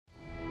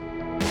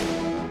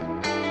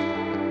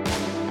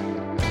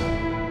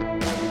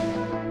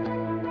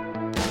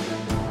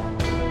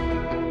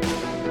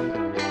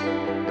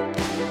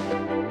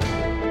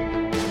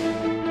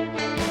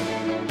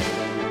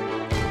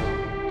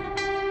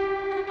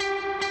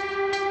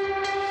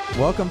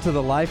Welcome to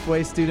the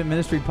Lifeway Student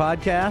Ministry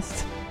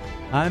Podcast.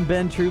 I'm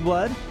Ben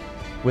Trueblood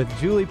with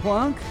Julie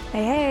Plunk.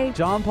 Hey.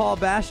 John Paul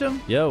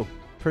Basham. Yo.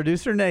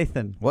 Producer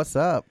Nathan. What's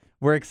up?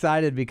 We're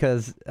excited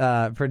because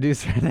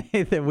producer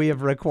Nathan, we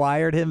have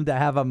required him to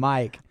have a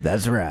mic.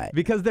 That's right.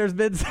 Because there's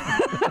been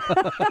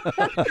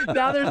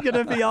now there's going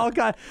to be all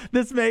kind.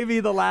 This may be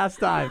the last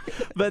time,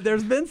 but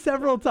there's been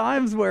several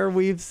times where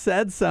we've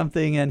said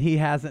something and he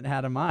hasn't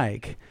had a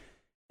mic.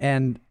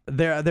 And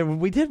there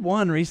we did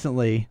one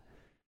recently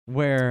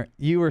where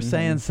you were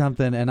saying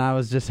something and I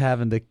was just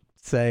having to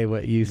say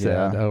what you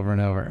said over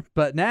and over.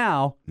 But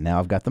now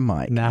I've got the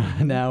mic.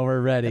 Now we're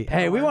ready.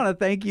 Hey, we want to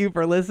thank you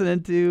for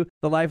listening to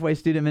the Lifeway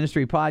Student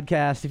Ministry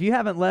Podcast. If you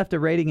haven't left a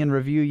rating and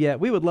review yet,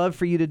 we would love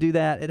for you to do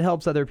that. It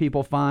helps other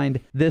people find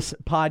this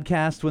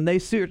podcast when they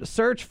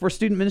search for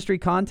student ministry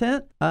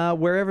content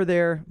wherever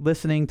they're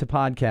listening to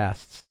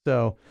podcasts.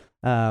 So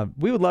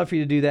we would love for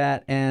you to do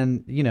that,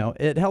 and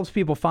it helps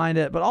people find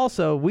it, but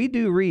also we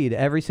do read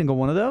every single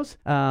one of those,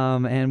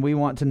 and we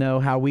want to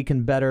know how we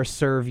can better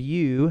serve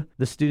you,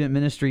 the student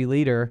ministry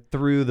leader,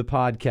 through the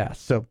podcast.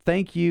 So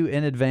thank you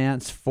in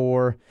advance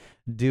for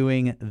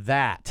doing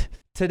that.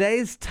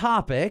 Today's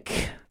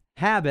topic,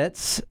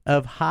 habits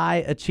of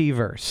high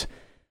achievers.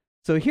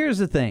 So here's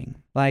the thing,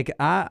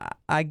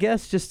 I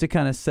guess just to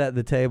kind of set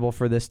the table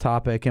for this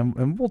topic,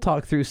 and we'll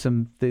talk through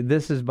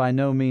this is by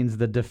no means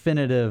the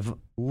definitive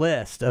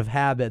list of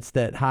habits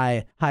that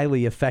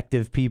highly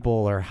effective people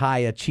or high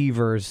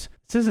achievers,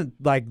 this isn't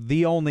like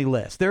the only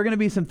list. There are going to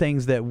be some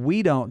things that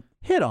we don't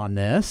hit on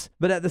this,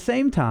 but at the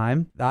same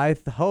time, I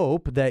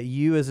hope that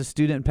you as a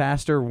student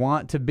pastor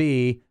want to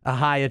be a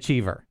high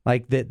achiever.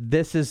 Like that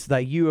this is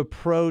like you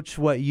approach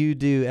what you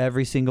do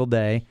every single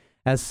day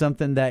as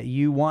something that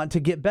you want to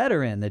get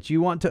better in, that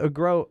you want to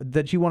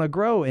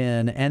grow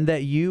in, and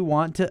that you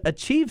want to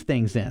achieve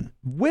things in.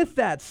 With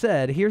that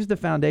said, here's the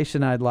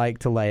foundation I'd like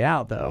to lay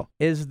out, though,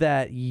 is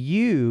that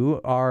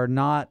you are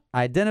not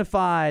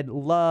identified,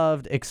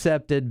 loved,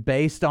 accepted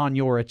based on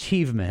your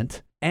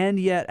achievement. And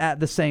yet, at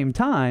the same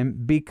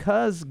time,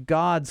 because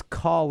God's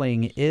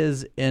calling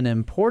is an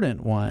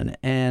important one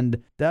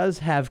and does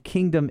have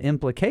kingdom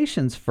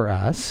implications for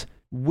us,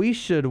 we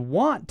should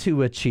want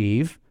to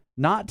achieve,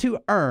 not to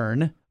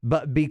earn,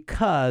 but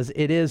because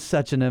it is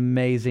such an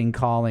amazing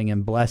calling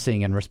and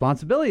blessing and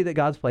responsibility that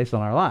God's placed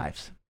on our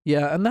lives.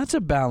 Yeah, and that's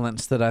a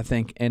balance that I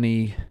think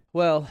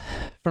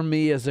for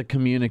me as a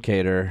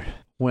communicator,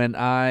 when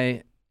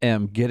I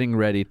am getting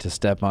ready to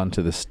step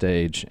onto the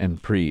stage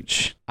and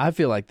preach, I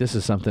feel like this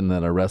is something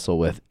that I wrestle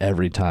with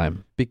every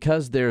time.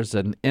 Because there's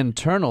an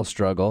internal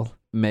struggle,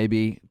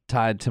 maybe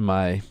tied to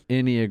my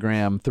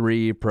Enneagram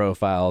 3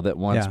 profile that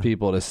wants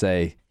people to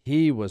say,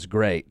 he was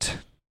great.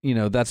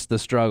 That's the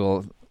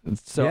struggle.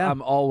 So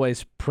I'm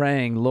always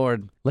praying,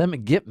 Lord,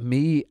 get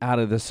me out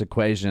of this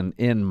equation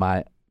in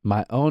my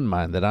own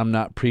mind, that I'm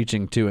not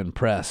preaching to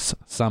impress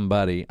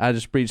somebody. I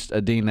just preached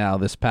a D-Now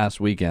this past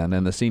weekend,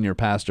 and the senior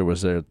pastor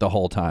was there the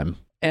whole time.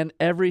 And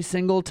every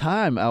single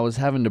time I was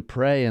having to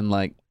pray and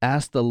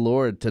ask the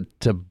Lord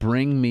to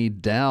bring me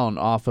down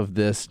off of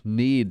this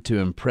need to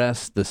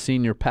impress the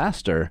senior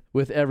pastor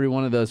with every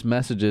one of those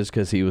messages,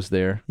 because he was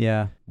there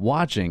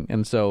watching.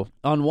 And so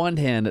on one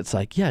hand, it's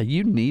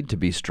you need to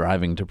be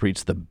striving to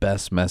preach the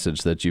best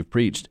message that you've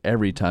preached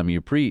every time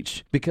you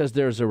preach, because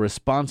there's a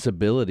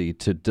responsibility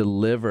to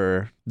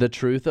deliver the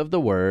truth of the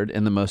word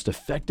in the most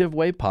effective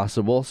way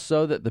possible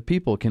so that the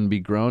people can be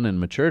grown and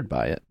matured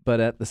by it.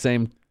 But at the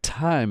same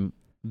time,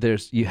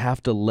 you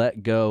have to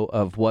let go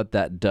of what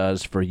that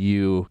does for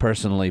you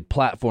personally,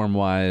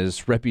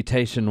 platform-wise,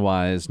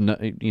 reputation-wise,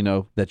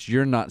 that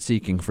you're not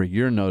seeking for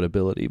your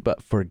notability,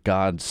 but for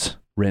God's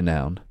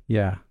renown.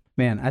 Yeah.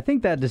 Man, I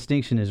think that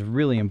distinction is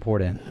really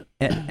important.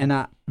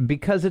 And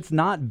because it's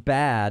not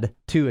bad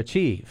to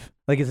achieve.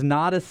 It's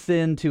not a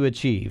sin to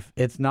achieve.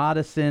 It's not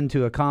a sin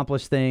to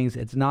accomplish things.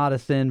 It's not a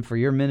sin for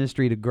your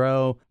ministry to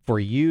grow, for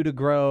you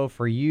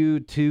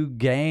to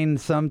gain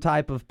some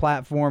type of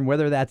platform,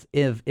 whether that's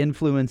of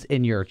influence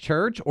in your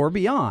church or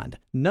beyond.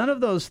 None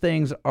of those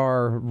things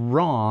are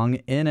wrong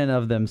in and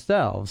of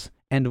themselves.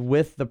 And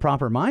with the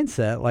proper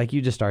mindset, like you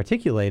just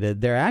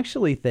articulated, they're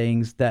actually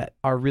things that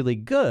are really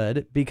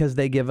good because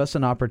they give us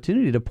an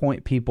opportunity to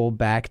point people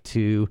back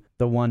to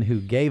the one who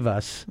gave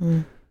us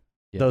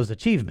those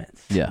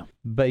achievements. Yeah.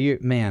 But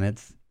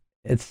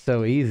it's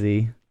so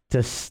easy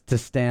to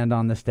stand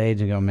on the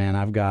stage and go, man,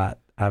 I've got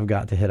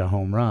to hit a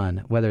home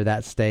run, whether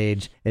that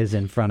stage is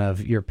in front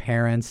of your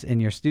parents in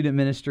your student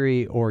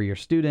ministry or your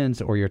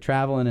students, or you're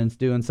traveling and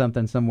doing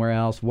something somewhere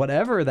else,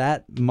 whatever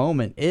that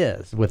moment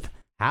is with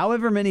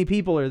however many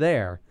people are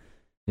there.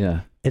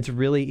 Yeah. It's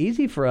really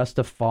easy for us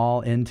to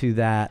fall into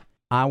that.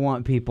 I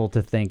want people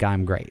to think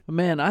I'm great.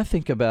 Man, I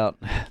think about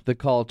the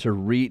call to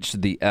reach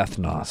the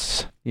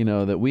ethnos,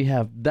 that we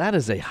have. That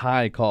is a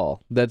high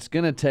call that's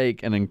going to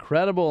take an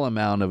incredible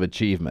amount of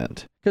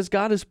achievement, because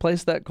God has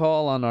placed that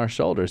call on our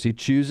shoulders. He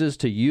chooses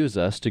to use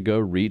us to go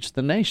reach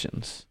the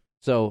nations.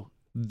 So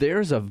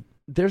there's an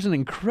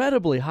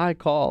incredibly high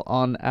call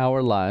on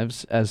our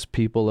lives as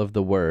people of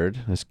the word,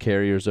 as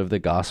carriers of the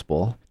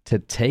gospel, to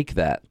take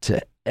that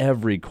to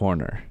every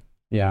corner.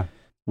 Yeah.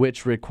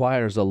 Which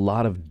requires a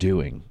lot of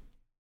doing,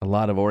 a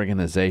lot of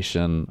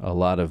organization, a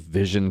lot of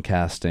vision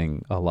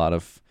casting, a lot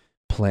of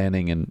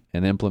planning and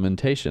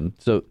implementation.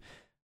 So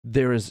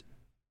there is,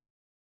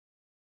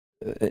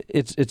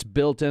 it's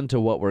built into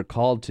what we're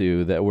called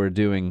to, that we're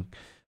doing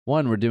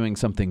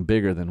something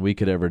bigger than we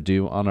could ever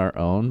do on our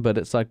own. But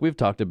it's like we've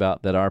talked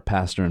about, that our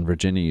pastor in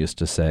Virginia used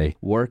to say,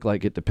 work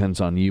like it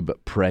depends on you,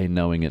 but pray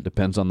knowing it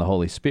depends on the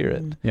Holy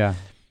Spirit. Yeah.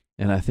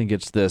 And I think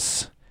it's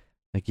this,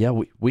 like, yeah,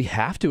 we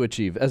have to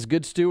achieve. As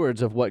good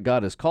stewards of what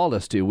God has called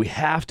us to, we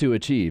have to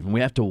achieve, and we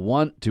have to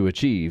want to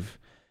achieve,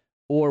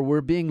 or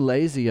we're being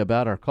lazy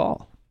about our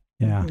call.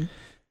 Yeah. Mm-hmm.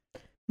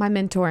 My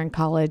mentor in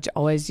college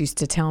always used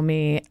to tell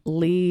me,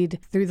 lead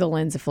through the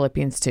lens of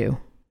Philippians 2.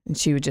 And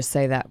she would just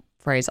say that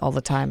phrase all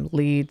the time,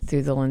 lead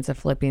through the lens of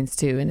Philippians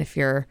 2.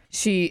 And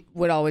she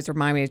would always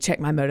remind me to check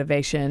my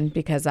motivation,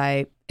 because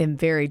I am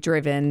very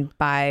driven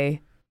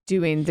by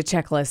doing the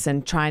checklist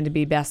and trying to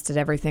be best at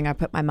everything I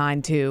put my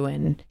mind to.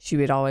 And she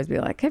would always be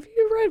like, have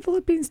you read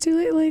Philippians 2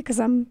 lately? Because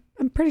I'm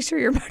pretty sure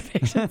your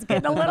motivation's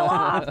getting a little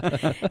off.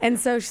 And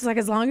so she's like,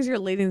 as long as you're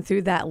leading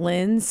through that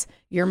lens,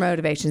 your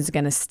motivation is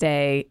going to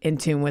stay in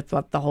tune with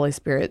what the Holy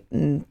Spirit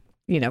and,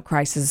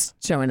 Christ is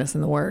showing us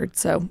in the Word.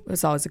 So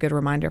it's always a good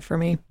reminder for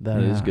me.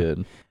 That is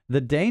good. The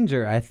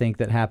danger, I think,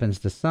 that happens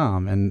to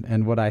some,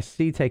 and what I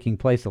see taking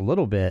place a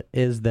little bit,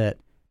 is that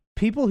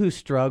people who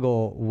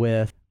struggle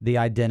with the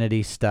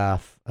identity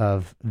stuff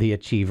of the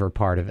achiever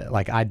part of it,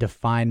 like I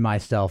define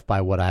myself by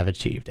what I've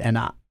achieved, and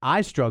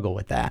I struggle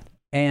with that.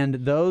 And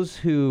those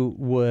who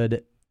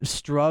would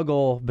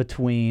struggle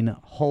between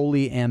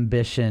holy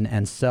ambition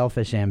and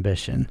selfish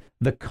ambition,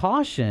 the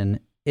caution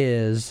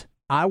is,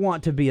 I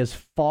want to be as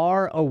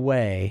far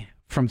away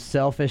from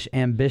selfish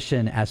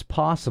ambition as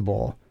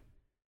possible,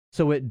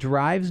 so it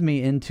drives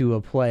me into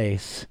a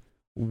place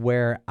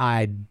where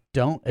I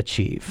don't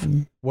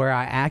achieve, where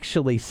I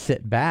actually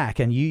sit back.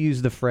 And you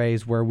use the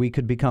phrase where we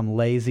could become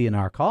lazy in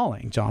our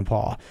calling, John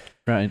Paul.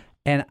 Right.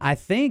 And I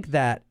think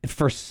that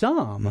for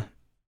some,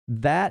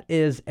 that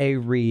is a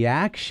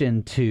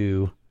reaction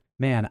to,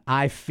 man,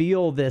 I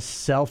feel this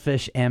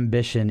selfish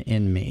ambition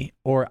in me,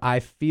 or I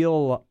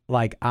feel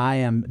like I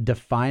am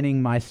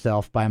defining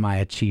myself by my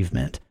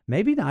achievement.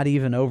 Maybe not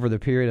even over the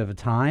period of a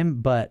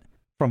time, but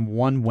from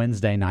one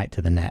Wednesday night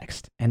to the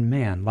next. And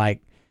man,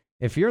 like,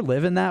 if you're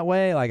living that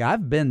way, like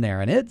I've been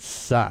there, and it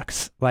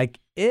sucks. Like,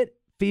 it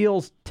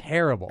feels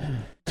terrible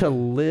to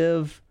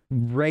live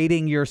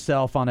rating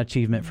yourself on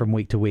achievement from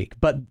week to week.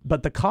 But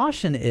the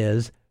caution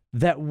is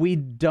that we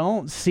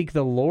don't seek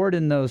the Lord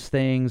in those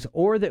things,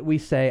 or that we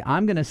say,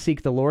 I'm going to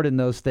seek the Lord in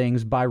those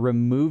things by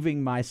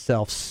removing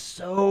myself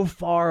so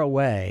far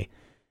away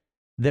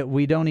that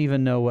we don't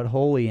even know what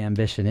holy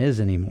ambition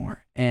is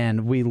anymore.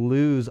 And we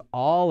lose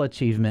all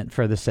achievement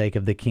for the sake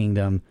of the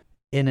kingdom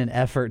in an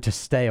effort to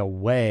stay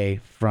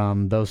away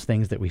from those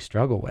things that we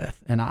struggle with.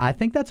 And I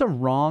think that's a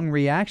wrong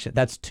reaction.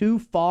 That's too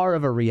far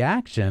of a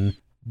reaction,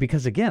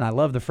 because again, I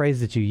love the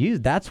phrase that you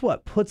used. That's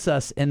what puts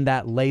us in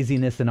that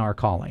laziness in our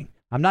calling.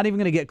 I'm not even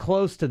going to get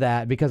close to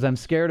that because I'm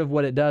scared of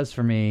what it does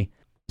for me.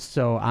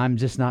 So I'm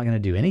just not going to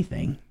do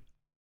anything.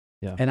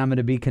 Yeah. And I'm going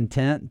to be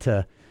content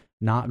to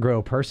not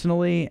grow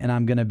personally. And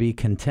I'm going to be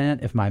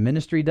content if my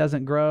ministry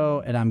doesn't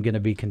grow. And I'm going to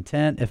be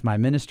content if my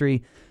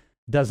ministry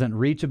doesn't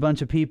reach a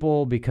bunch of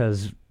people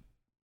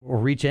or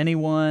reach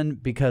anyone,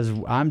 because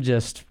I'm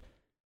just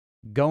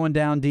going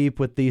down deep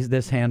with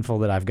this handful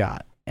that I've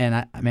got. And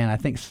I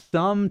think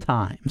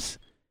sometimes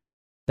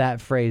that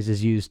phrase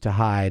is used to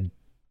hide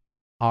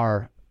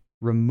our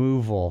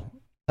removal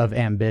of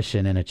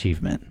ambition and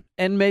achievement.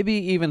 And maybe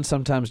even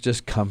sometimes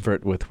just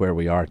comfort with where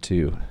we are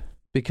too,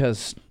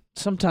 because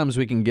sometimes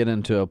we can get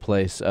into a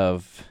place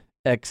of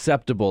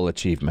acceptable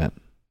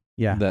achievement.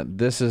 Yeah. That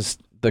this is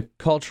the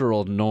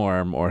cultural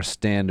norm or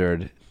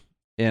standard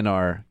in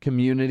our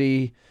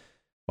community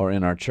or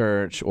in our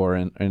church or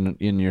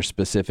in your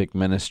specific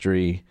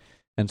ministry.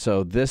 And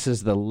so this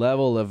is the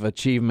level of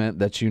achievement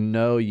that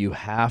you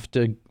have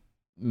to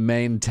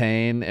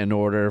maintain in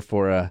order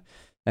for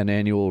an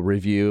annual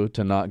review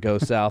to not go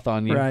south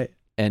on you. Right.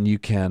 And you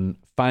can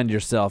find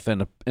yourself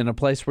in a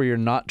place where you're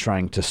not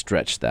trying to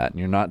stretch that, and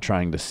you're not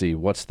trying to see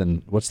what's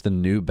the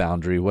new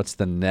boundary, what's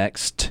the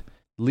next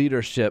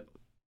leadership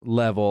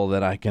level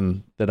that I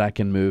can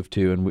move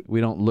to, and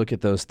we don't look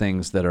at those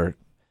things that are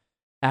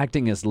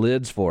acting as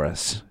lids for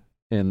us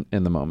in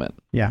the moment.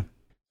 Yeah.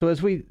 So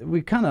as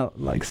we kind of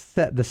like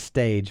set the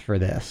stage for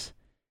this,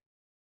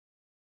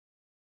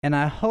 and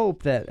I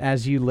hope that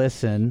as you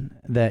listen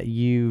that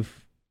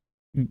you've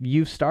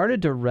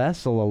started to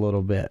wrestle a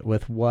little bit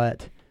with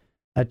what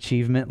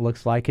achievement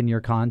looks like in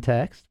your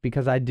context,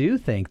 because I do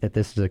think that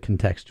this is a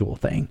contextual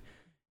thing.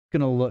 It's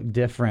going to look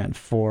different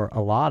for a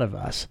lot of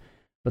us.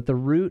 But the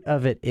root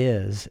of it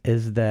is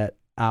that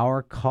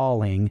our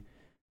calling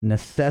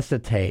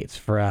necessitates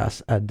for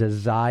us a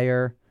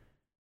desire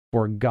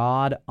for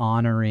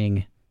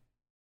God-honoring,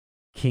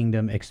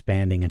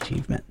 kingdom-expanding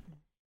achievement.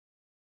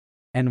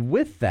 And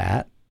with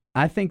that,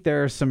 I think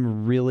there are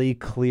some really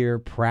clear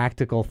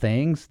practical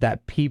things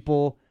that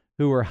people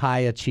who are high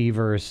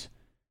achievers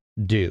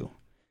do.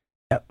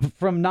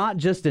 From not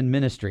just in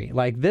ministry.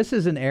 Like, this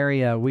is an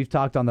area we've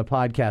talked on the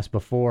podcast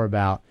before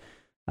about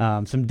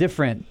some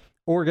different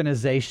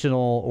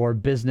organizational or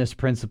business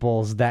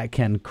principles that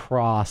can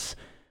cross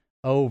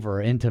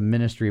over into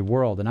ministry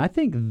world. And I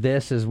think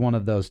this is one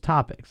of those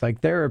topics.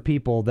 Like, there are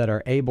people that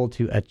are able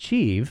to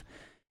achieve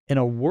in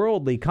a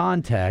worldly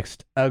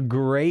context a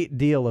great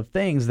deal of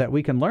things that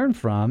we can learn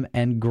from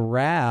and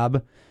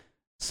grab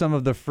some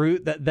of the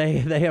fruit that they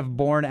have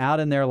borne out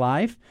in their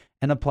life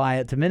and apply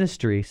it to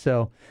ministry.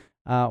 So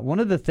one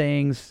of the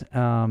things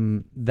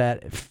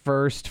that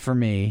first for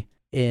me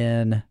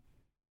in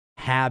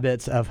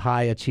habits of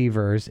high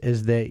achievers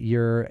is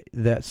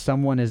that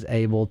someone is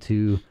able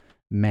to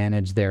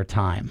manage their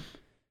time,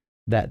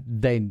 that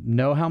they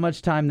know how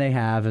much time they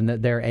have and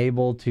that they're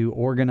able to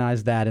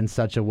organize that in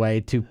such a way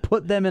to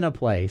put them in a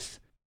place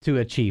to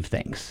achieve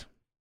things.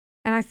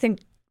 And I think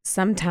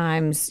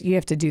sometimes you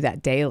have to do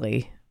that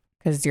daily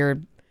because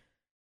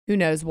who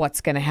knows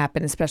what's going to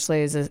happen,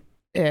 especially as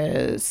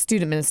a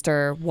student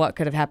minister, what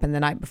could have happened the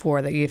night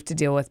before that you have to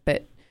deal with.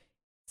 But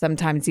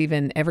sometimes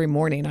even every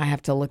morning I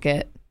have to look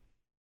at,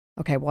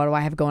 okay, what do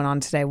I have going on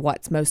today?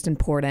 What's most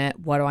important?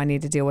 What do I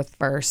need to deal with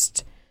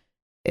first?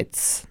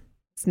 It's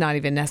not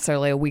even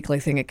necessarily a weekly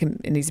thing.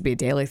 It needs to be a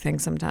daily thing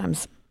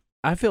sometimes.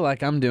 I feel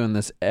like I'm doing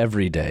this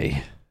every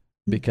day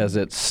because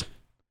it's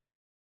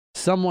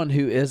someone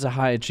who is a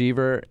high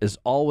achiever is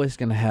always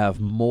going to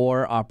have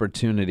more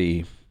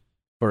opportunity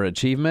for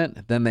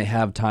achievement than they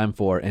have time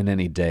for in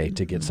any day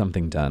to get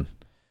something done.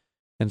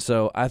 And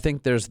so I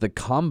think there's the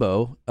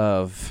combo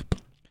of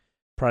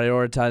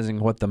prioritizing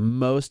what the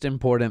most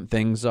important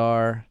things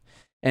are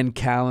and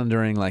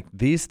calendaring, like,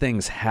 these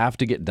things have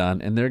to get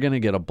done and they're going to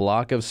get a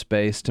block of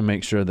space to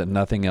make sure that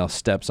nothing else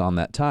steps on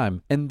that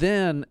time. And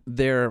then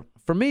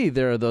for me,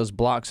 there are those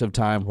blocks of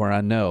time where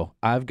I know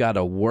I've got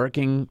a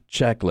working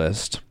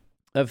checklist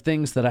of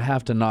things that I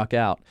have to knock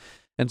out.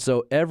 And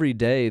so every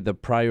day, the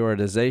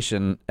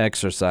prioritization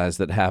exercise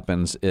that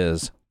happens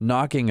is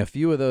knocking a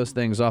few of those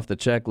things off the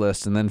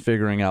checklist and then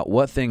figuring out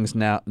what things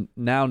now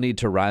need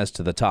to rise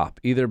to the top,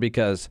 either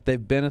because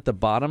they've been at the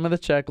bottom of the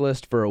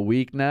checklist for a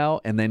week now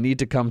and they need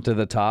to come to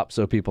the top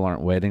so people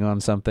aren't waiting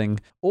on something,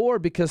 or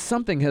because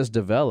something has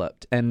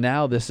developed and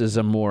now this is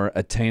a more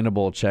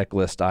attainable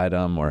checklist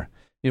item, or,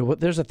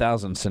 there's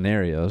 1,000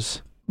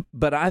 scenarios.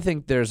 But I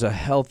think there's a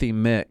healthy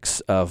mix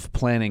of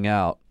planning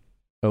out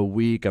a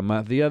week, a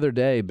month. The other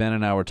day, Ben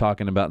and I were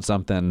talking about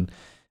something,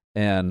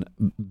 and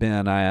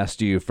Ben, I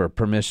asked you for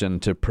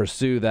permission to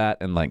pursue that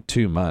in like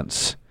 2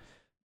 months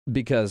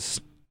because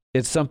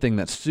it's something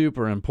that's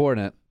super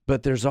important,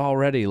 but there's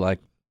already like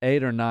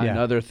 8 or 9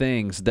 other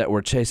things that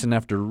we're chasing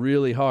after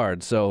really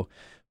hard. So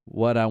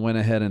what I went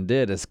ahead and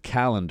did is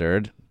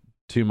calendared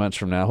 2 months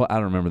from now. I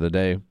don't remember the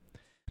day,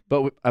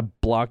 but I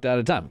blocked out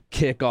a time,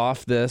 kick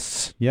off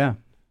this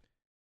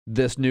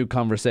new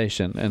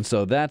conversation. And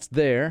so that's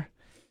there.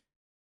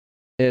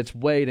 It's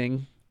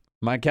waiting.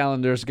 My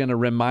calendar is going to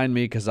remind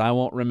me because I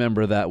won't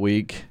remember that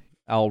week.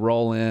 I'll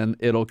roll in,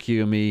 it'll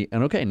cue me,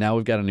 and okay, now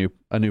we've got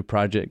a new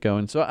project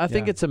going. So I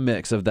think it's a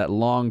mix of that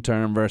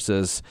long-term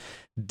versus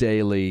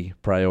daily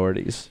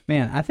priorities.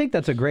 Man, I think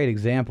that's a great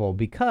example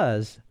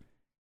because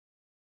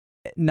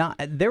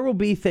there will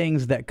be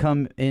things that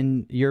come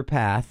in your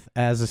path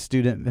as a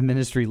student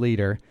ministry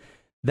leader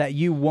that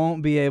you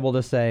won't be able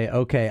to say,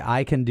 okay,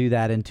 I can do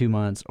that in 2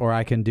 months or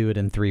I can do it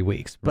in 3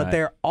 weeks. But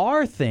there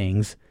are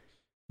things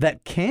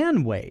that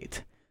can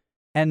wait,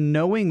 and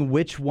knowing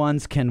which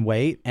ones can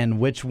wait and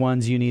which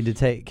ones you need to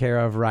take care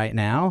of right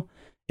now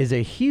is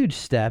a huge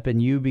step in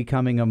you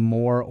becoming a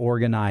more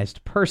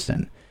organized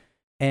person.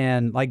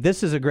 And like,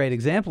 this is a great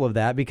example of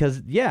that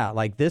because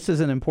this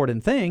is an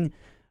important thing,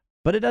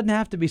 but it doesn't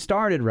have to be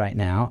started right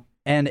now.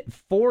 And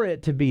for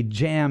it to be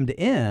jammed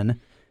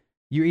in,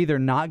 you're either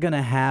not going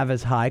to have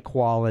as high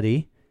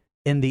quality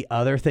in the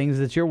other things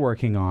that you're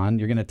working on,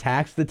 you're going to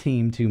tax the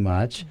team too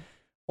much,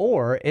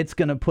 or it's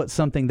going to put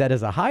something that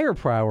is a higher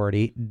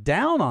priority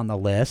down on the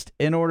list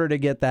in order to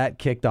get that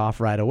kicked off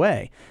right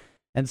away.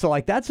 And so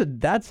like that's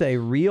a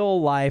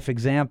real life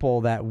example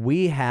that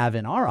we have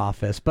in our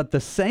office, but the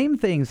same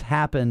things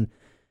happen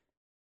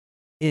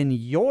in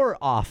your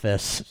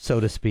office, so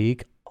to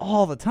speak,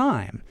 all the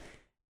time.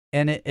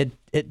 And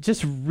it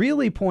just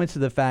really points to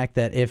the fact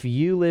that if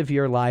you live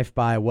your life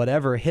by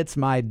whatever hits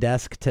my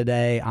desk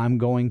today, I'm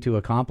going to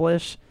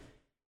accomplish,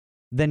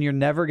 then you're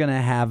never going to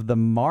have the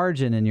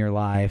margin in your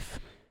life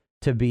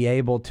to be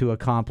able to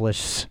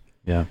accomplish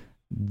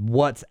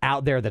what's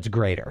out there that's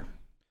greater.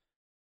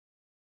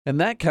 And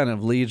that kind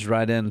of leads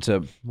right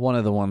into one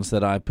of the ones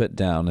that I put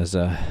down as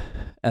a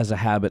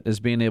habit, is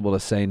being able to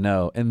say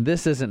no. And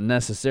this isn't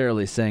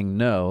necessarily saying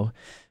no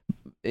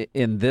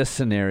in this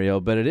scenario,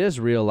 but it is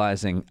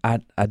realizing I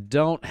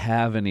don't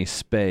have any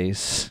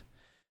space,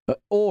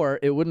 or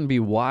it wouldn't be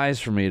wise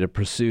for me to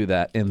pursue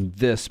that in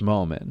this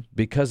moment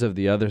because of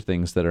the other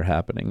things that are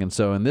happening. And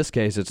so in this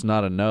case, it's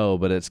not a no,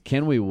 but it's,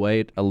 can we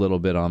wait a little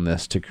bit on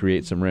this to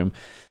create some room?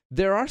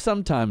 There are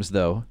some times,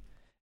 though,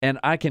 and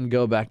I can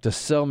go back to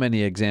so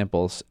many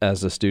examples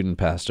as a student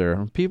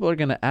pastor, people are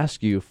going to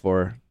ask you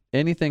for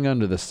anything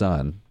under the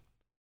sun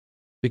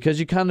because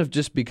you kind of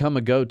just become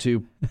a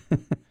go-to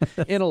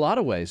in a lot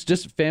of ways.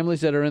 Just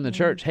families that are in the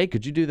church. Hey,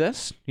 could you do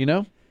this? You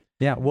know?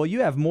 Yeah. Well,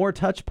 you have more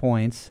touch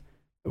points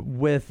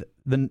with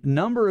the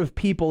number of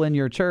people in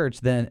your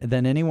church than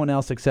anyone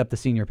else except the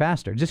senior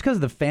pastor, just because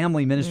of the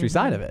family ministry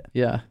side of it.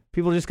 Yeah.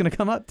 People are just going to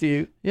come up to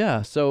you.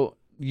 Yeah. So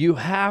you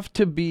have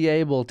to be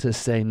able to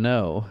say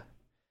no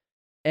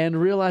and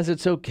realize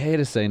it's okay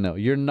to say no.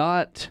 You're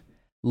not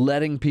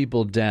letting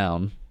people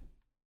down.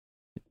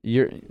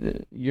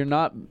 You're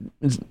not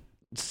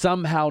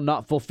somehow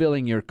not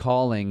fulfilling your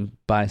calling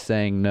by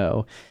saying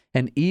no.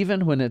 And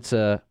even when it's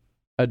a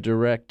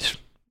direct,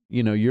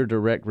 your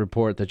direct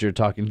report that you're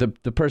talking,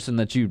 the person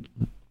that you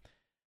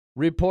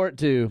report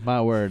to,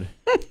 my word,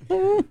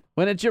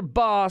 when it's your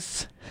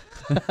boss.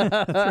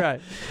 That's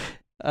right.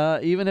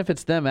 Even if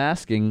it's them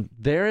asking,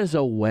 there is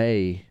a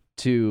way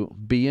to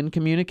be in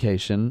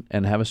communication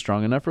and have a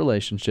strong enough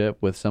relationship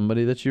with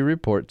somebody that you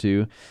report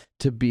to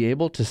be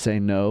able to say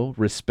no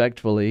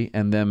respectfully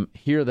and them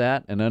hear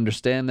that and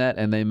understand that.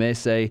 And they may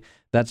say,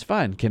 that's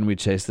fine. Can we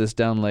chase this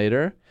down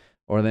later?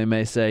 Or they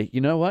may say, you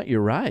know what?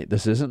 You're right.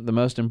 This isn't the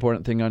most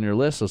important thing on your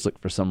list. Let's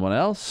look for someone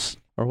else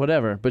or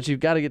whatever. But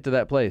you've got to get to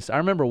that place. I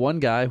remember one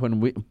guy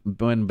when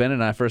Ben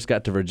and I first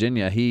got to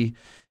Virginia, he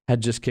had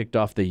just kicked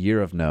off the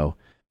year of no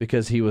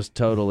because he was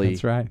totally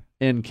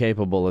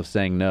incapable of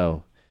saying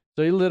no.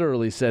 So he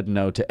literally said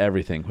no to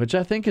everything, which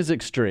I think is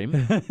extreme.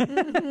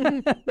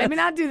 Maybe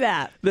not do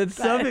that. That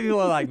some people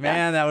are like,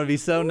 man, that would be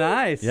so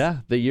nice. Yeah,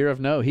 the year of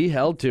no. He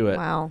held to it.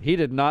 Wow. He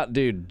did not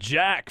do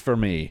jack for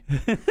me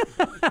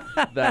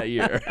that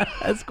year.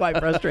 That's quite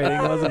frustrating,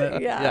 wasn't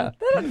it? Yeah, Yeah.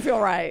 that doesn't feel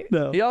right.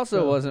 No. He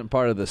also wasn't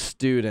part of the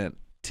student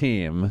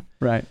team.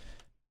 Right.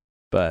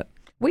 But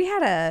We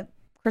had a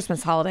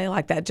Christmas holiday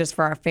like that just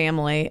for our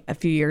family a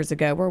few years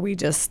ago where we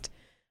just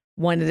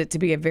wanted it to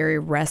be a very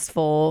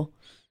restful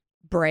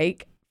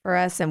break for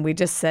us, and we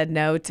just said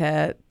no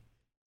to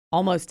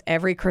almost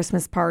every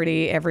Christmas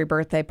party, every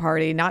birthday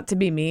party. Not to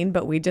be mean,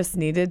 but we just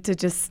needed to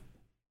just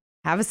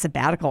have a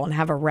sabbatical and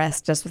have a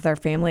rest just with our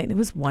family, and it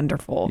was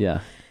wonderful.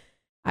 yeah.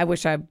 I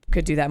wish I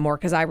could do that more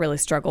because I really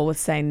struggle with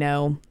saying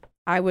no.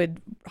 I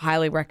would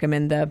highly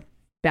recommend the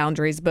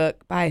Boundaries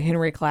book by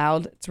Henry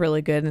Cloud. It's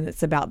really good, and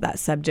it's about that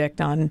subject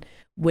on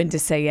when to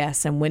say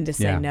yes and when to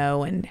say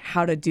no and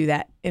how to do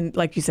that in,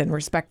 like you said, in a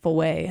respectful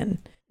way. And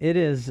It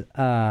is,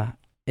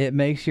 it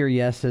makes your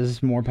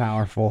yeses more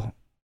powerful,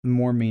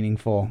 more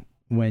meaningful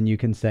when you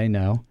can say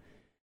no.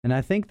 And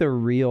I think the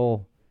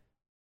real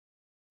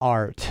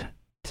art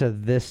to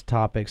this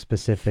topic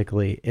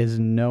specifically is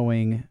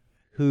knowing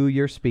who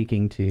you're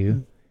speaking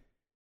to,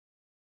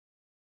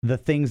 the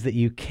things that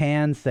you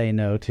can say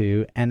no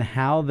to, and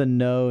how the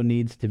no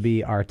needs to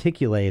be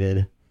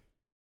articulated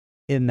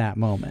in that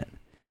moment.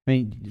 I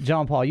mean,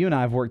 John Paul, you and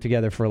I have worked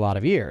together for a lot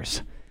of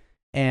years.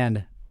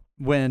 And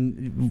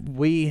when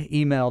we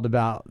emailed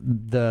about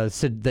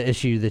the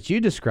issue that you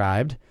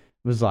described,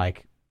 it was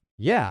like,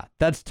 yeah,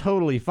 that's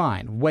totally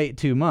fine. Wait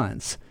 2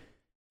 months.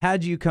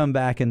 Had you come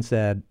back and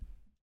said,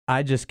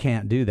 I just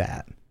can't do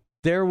that,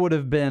 there would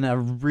have been a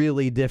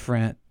really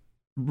different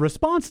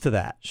response to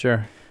that.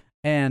 Sure.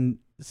 And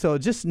so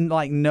just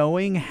like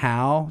knowing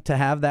how to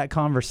have that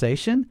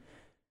conversation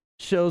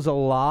shows a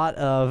lot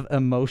of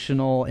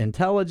emotional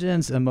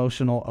intelligence,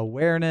 emotional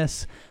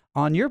awareness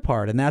on your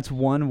part. And that's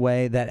one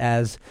way that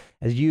as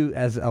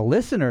a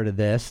listener to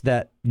this,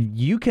 that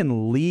you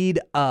can lead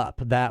up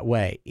that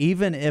way,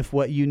 even if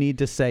what you need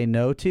to say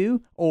no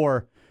to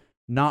or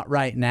not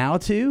right now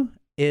to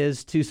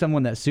is to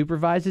someone that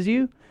supervises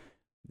you.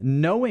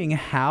 Knowing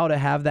how to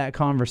have that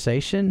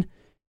conversation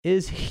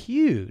is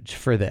huge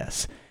for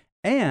this.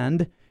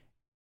 And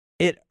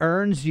it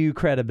earns you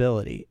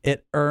credibility.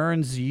 It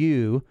earns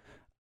you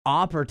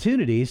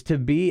opportunities to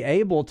be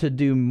able to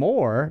do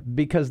more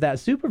because that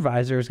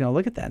supervisor is going to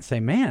look at that and say,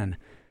 man,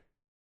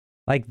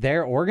 like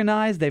they're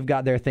organized. They've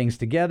got their things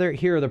together.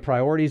 Here are the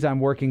priorities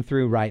I'm working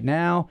through right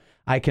now.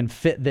 I can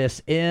fit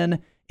this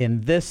in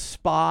this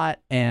spot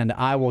and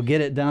I will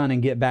get it done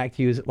and get back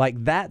to you.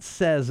 Like that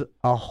says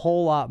a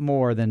whole lot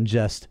more than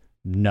just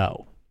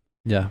no.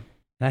 Yeah.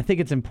 And I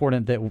think it's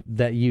important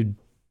that you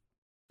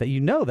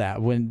know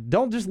that when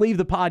don't just leave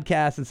the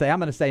podcast and say, I'm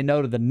going to say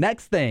no to the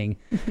next thing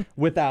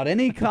without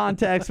any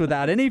context,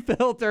 without any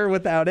filter,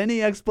 without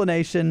any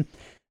explanation.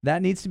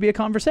 That needs to be a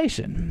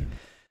conversation.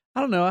 I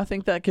don't know. I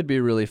think that could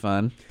be really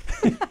fun.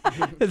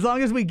 As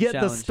long as we get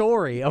Challenge. the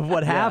story of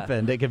what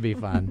happened, it could be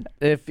fun.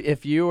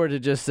 If you were to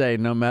just say,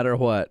 no matter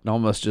what,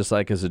 almost just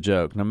like as a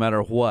joke, no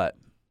matter what,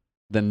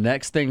 the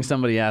next thing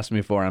somebody asks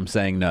me for, I'm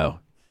saying no.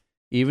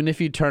 Even if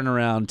you turn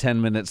around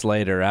 10 minutes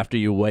later after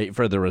you wait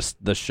for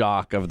the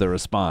shock of the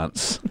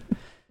response.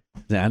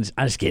 I'm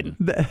just kidding.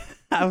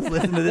 I was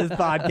listening to this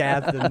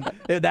podcast,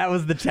 and that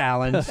was the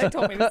challenge. They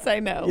told me to say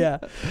no. Yeah.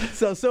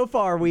 So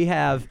far we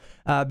have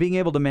being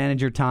able to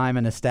manage your time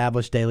and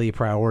establish daily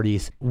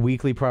priorities,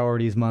 weekly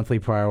priorities, monthly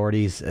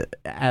priorities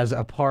as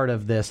a part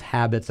of this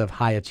habits of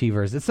high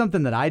achievers. It's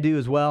something that I do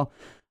as well.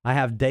 I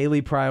have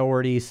daily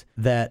priorities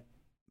that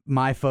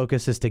my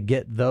focus is to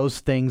get those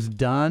things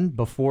done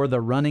before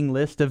the running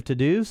list of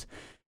to-dos.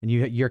 And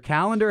your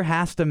calendar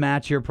has to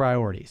match your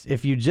priorities.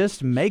 If you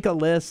just make a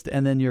list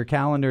and then your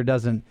calendar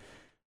doesn't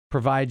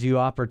provide you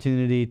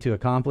opportunity to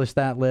accomplish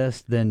that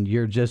list, then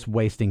you're just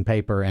wasting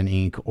paper and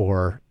ink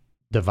or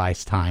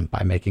device time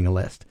by making a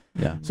list.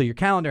 Yeah. So your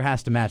calendar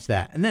has to match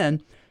that. And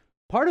then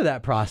part of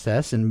that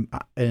process in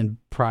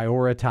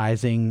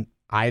prioritizing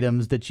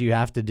items that you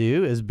have to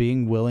do is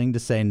being willing to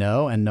say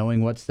no and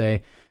knowing what to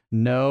say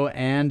no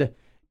and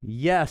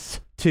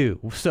yes to.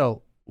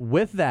 So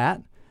with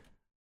that,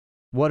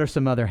 what are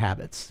some other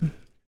habits?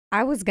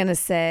 I was going to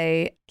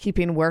say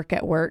keeping work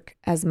at work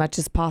as much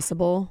as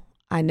possible.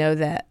 I know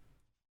that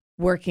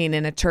working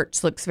in a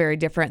church looks very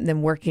different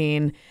than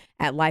working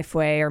at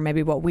Lifeway or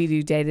maybe what we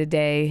do day to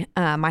day.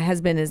 My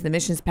husband is the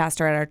missions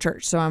pastor at our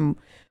church, so I'm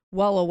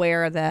well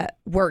aware that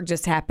work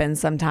just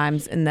happens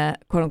sometimes in the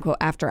quote unquote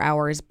after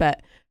hours.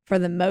 But for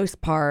the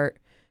most part,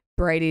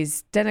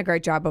 Brady's done a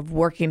great job of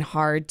working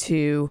hard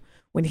to,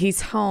 when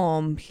he's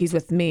home, he's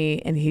with me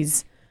and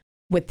he's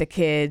with the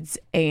kids,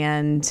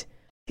 and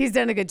he's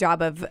done a good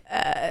job of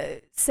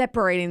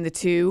separating the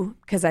two,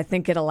 because I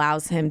think it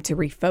allows him to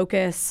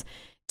refocus,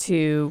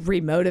 to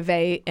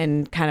remotivate,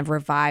 and kind of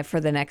revive for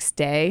the next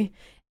day.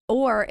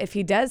 Or if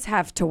he does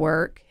have to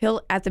work,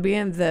 he'll at the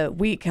beginning of the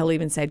week, he'll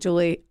even say,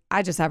 Julie,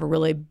 I just have a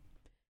really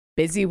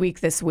busy week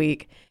this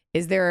week.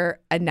 Is there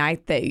a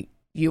night that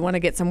you want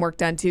to get some work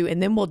done too?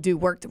 And then we'll do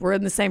work. We're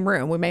in the same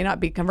room. We may not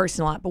be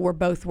conversing a lot, but we're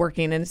both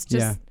working, and it's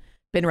just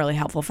been really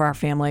helpful for our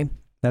family.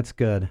 That's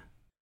good.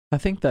 I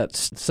think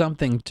that's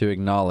something to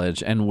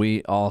acknowledge, and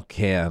we all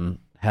can,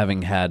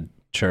 having had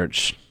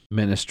church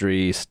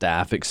ministry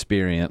staff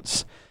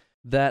experience,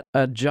 that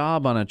a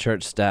job on a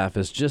church staff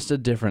is just a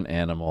different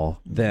animal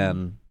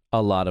than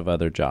a lot of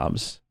other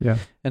jobs. Yeah.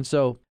 And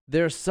so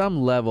there's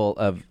some level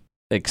of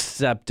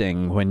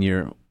accepting when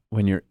you're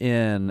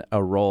in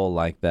a role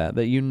like that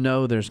you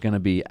know there's going to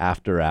be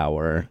after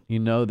hour, you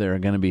know there are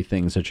going to be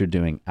things that you're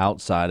doing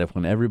outside of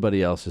when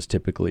everybody else is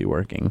typically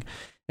working.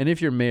 And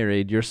if you're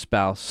married, your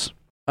spouse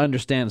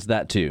understands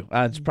that too.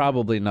 It's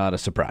probably not a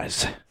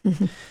surprise.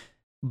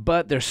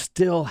 But there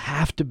still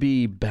have to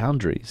be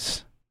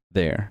boundaries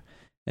there.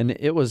 And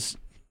it was,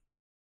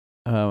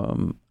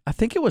 I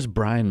think it was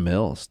Brian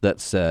Mills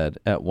that said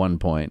at one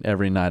point,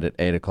 every night at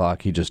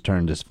 8:00, he just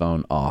turned his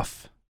phone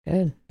off.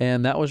 Good.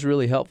 And that was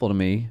really helpful to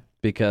me,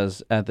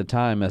 because at the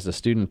time as a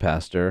student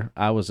pastor,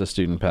 I was a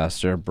student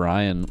pastor.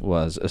 Brian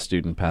was a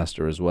student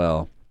pastor as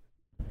well.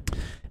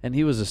 And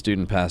he was a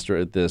student pastor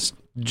at this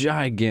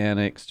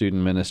gigantic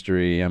student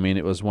ministry. I mean,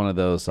 it was one of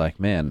those like,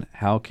 man,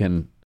 how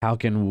can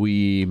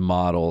we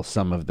model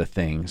some of the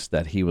things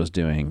that he was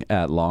doing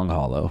at Long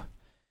Hollow?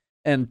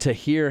 And to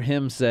hear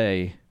him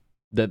say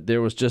that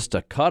there was just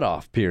a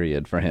cutoff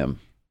period for him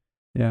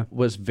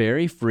was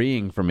very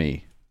freeing for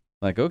me.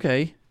 Like,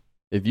 okay,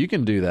 if you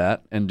can do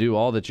that and do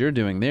all that you're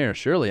doing there,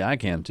 surely I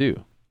can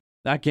too.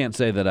 I can't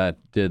say that I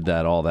did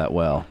that all that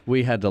well.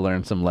 We had to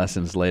learn some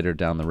lessons later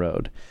down the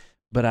road.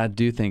 But I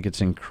do think it's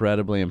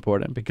incredibly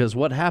important, because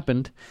what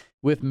happened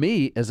with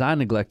me is I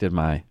neglected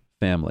my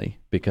family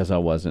because I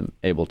wasn't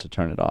able to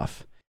turn it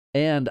off.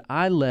 And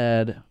I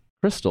led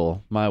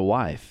Crystal, my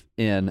wife,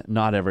 in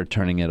not ever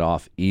turning it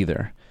off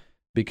either,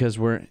 because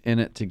we're in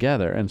it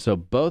together. And so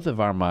both of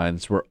our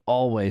minds were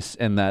always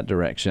in that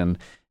direction.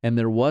 And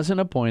there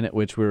wasn't a point at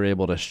which we were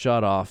able to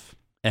shut off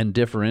and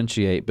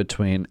differentiate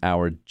between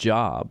our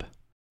job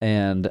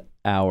and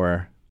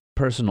our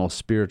personal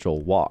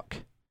spiritual walk.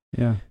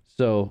 Yeah.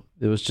 So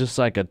it was just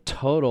like a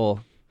total,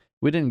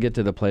 we didn't get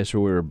to the place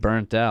where we were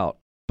burnt out,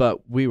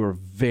 but we were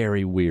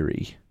very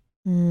weary.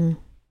 And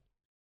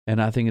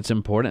I think it's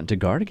important to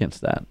guard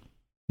against that.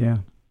 Yeah.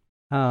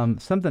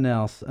 Something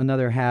else,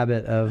 another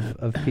habit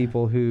of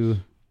people who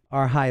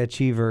are high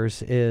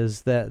achievers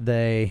is that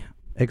they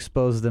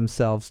expose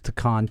themselves to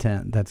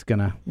content that's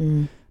gonna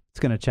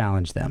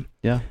challenge them.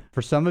 Yeah.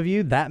 For some of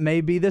you, that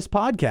may be this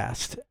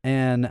podcast.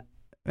 And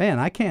man,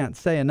 I can't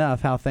say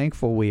enough how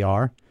thankful we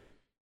are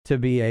to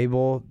be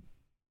able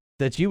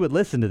that you would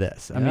listen to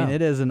this. I mean,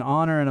 it is an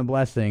honor and a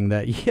blessing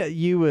that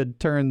you would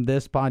turn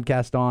this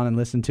podcast on and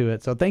listen to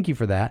it. So thank you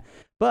for that.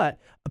 But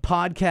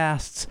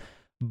podcasts,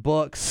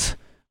 books,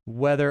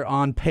 whether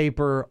on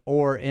paper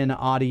or in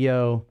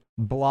audio,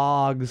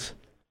 blogs,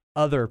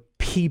 other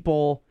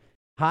people,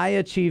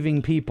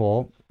 high-achieving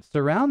people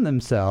surround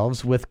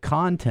themselves with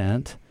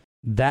content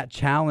that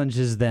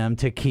challenges them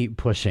to keep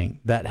pushing,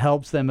 that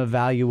helps them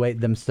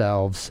evaluate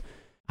themselves,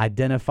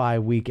 identify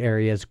weak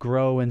areas,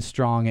 grow in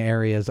strong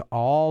areas,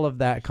 all of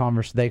that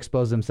they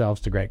expose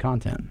themselves to great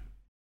content.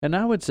 And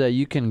I would say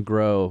you can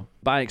grow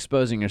by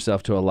exposing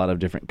yourself to a lot of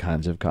different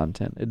kinds of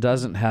content. It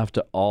doesn't have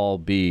to all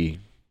be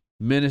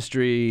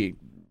ministry,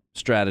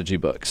 strategy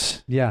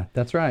books. Yeah,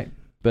 that's right.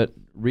 But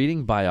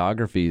reading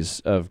biographies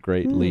of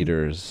great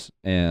leaders,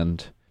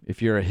 and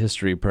if you're a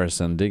history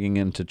person, digging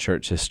into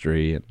church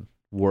history and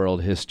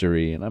world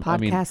history, and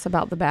Podcasts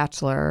about The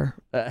Bachelor,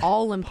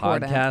 all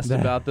important. Podcast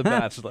about The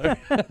Bachelor.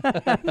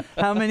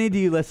 How many do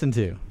you listen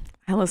to?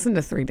 I listen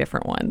to 3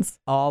 different ones.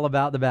 All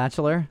about The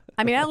Bachelor?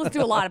 I mean, I listen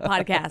to a lot of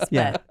podcasts,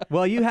 Yeah. but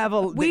Well, you have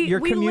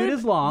your commute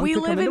is long. We to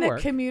live come in into a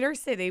work. commuter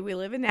city. We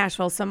live in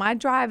Nashville, so my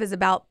drive is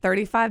about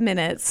 35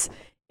 minutes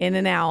in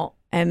and out,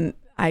 and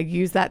I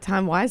use that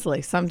time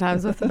wisely.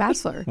 Sometimes with The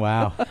Bachelor.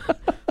 Wow.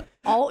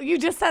 All you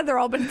just said they're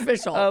all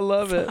beneficial. I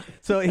love it.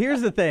 So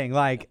here's the thing,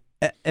 like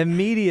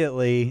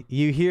immediately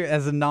you hear,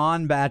 as a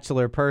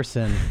non-Bachelor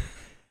person,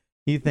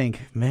 you think,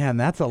 man,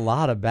 that's a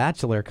lot of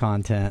Bachelor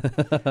content.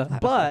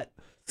 But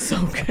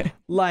So good.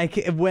 like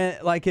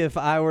if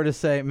I were to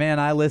say, man,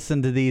 I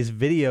listen to these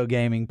video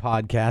gaming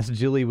podcasts,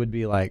 Julie would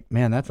be like,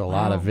 man, that's a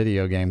lot of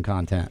video game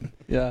content.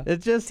 Yeah.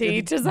 It's just To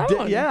each his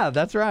own. Yeah,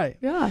 that's right.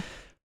 Yeah.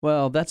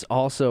 Well, that's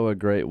also a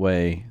great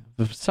way.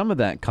 Some of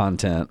that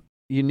content,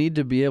 you need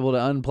to be able to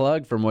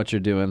unplug from what you're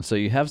doing so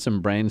you have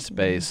some brain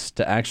space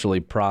to actually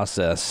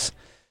process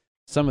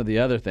some of the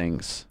other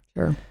things.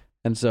 Sure.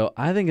 And so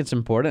I think it's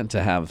important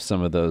to have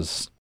some of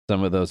those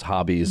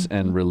hobbies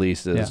and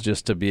releases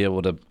just to be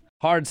able to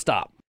hard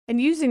stop. And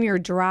using your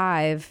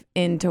drive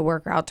into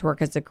work or out to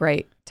work is a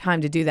great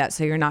time to do that,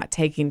 so you're not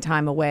taking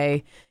time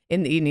away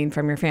in the evening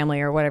from your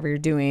family or whatever you're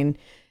doing.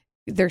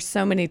 There's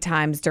so many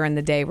times during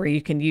the day where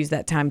you can use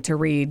that time to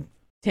read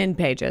 10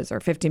 pages or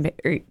 15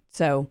 pages.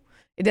 So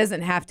it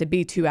doesn't have to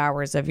be 2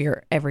 hours of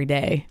your every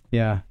day.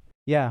 Yeah.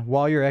 Yeah.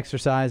 While you're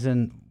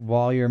exercising,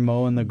 while you're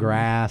mowing the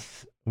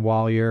grass,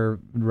 while you're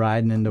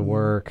riding into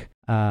work,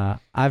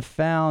 I've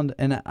found,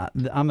 and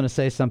I'm going to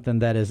say something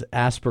that is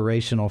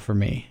aspirational for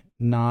me.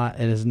 It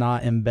is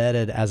not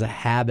embedded as a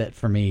habit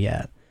for me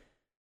yet.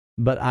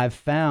 But I've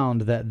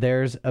found that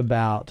there's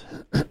about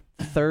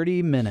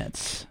 30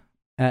 minutes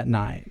at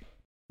night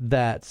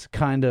that's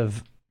kind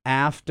of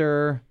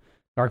after,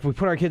 or if we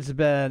put our kids to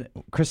bed,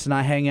 Chris and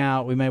I hang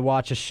out, we may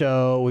watch a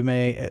show, we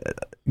may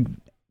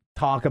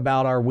talk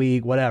about our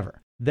week,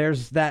 whatever.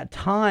 There's that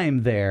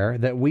time there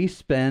that we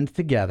spend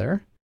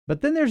together,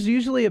 but then there's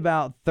usually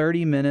about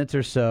 30 minutes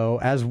or so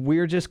as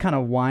we're just kind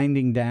of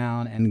winding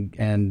down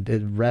and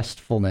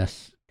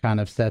restfulness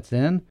kind of sets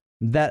in,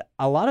 that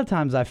a lot of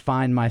times I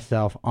find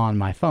myself on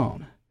my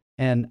phone.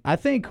 And I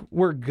think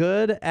we're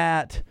good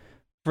at,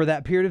 for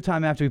that period of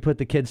time after we put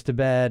the kids to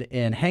bed,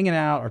 in hanging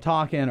out or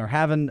talking or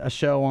having a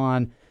show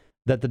on,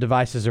 that the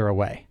devices are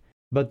away.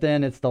 But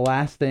then it's the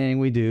last thing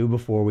we do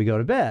before we go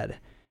to bed.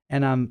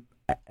 And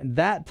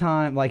that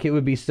time, like, it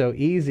would be so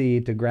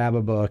easy to grab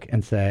a book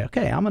and say,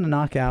 okay, I'm going to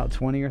knock out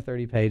 20 or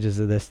 30 pages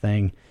of this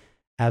thing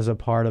as a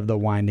part of the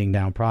winding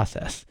down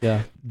process.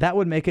 Yeah. That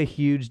would make a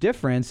huge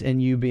difference in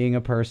you being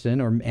a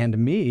person, and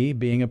me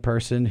being a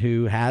person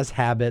who has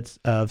habits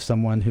of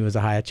someone who is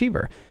a high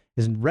achiever,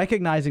 is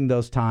recognizing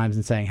those times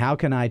and saying, how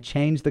can I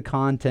change the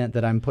content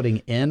that I'm putting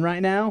in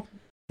right now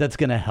that's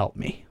going to help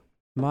me?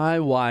 My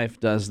wife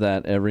does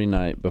that every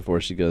night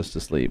before she goes to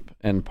sleep.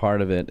 And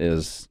part of it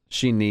is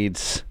she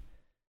needs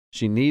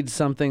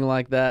something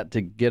like that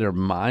to get her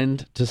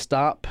mind to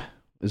stop,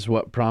 is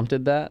what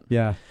prompted that.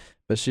 Yeah.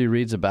 But she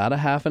reads about a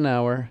half an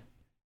hour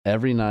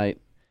every night.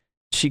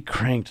 She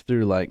cranked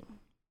through like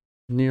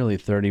nearly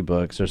 30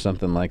 books or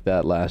something like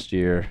that last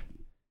year,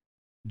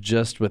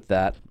 just with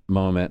that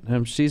moment.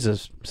 And she's a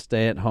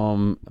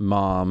stay-at-home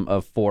mom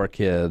of 4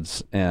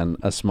 kids and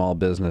a small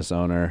business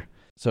owner.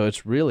 So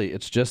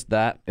it's just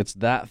that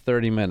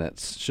 30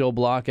 minutes. She'll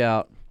block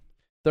out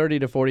 30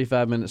 to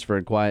 45 minutes for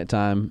a quiet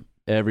time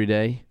every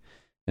day.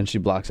 And she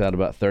blocks out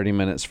about 30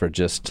 minutes for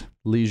just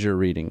leisure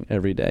reading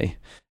every day.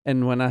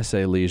 And when I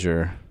say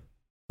leisure,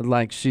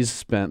 like, she's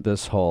spent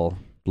this whole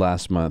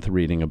last month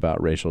reading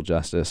about racial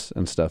justice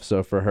and stuff.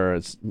 So for her,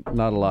 it's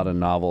not a lot of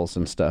novels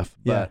and stuff.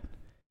 But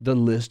the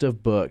list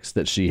of books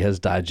that she has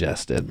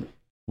digested,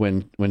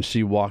 when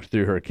she walked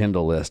through her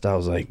Kindle list, I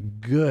was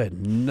like,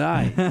 good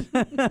night.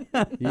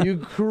 You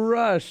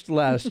crushed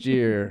last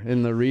year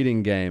in the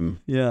reading game.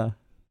 Yeah.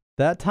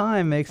 That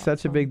time makes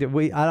such a big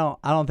difference. I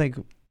don't think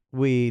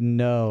we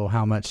know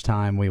how much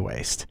time we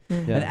waste.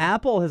 Mm-hmm. Yeah. And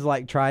Apple has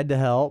like tried to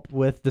help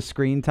with the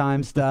screen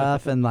time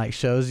stuff and like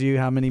shows you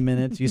how many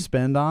minutes you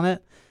spend on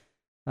it.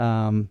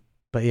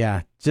 But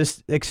yeah,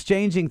 just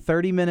exchanging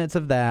 30 minutes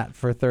of that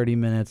for 30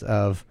 minutes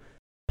of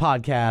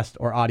podcast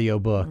or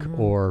audiobook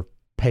or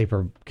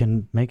paper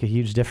can make a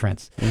huge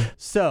difference.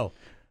 So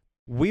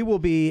we will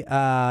be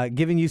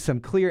giving you some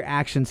clear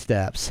action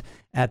steps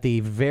at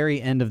the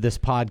very end of this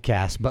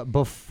podcast. But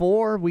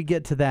before we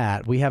get to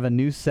that, we have a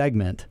new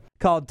segment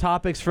called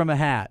Topics from a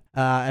Hat.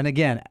 And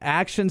again,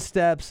 action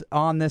steps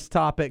on this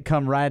topic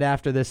come right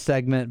after this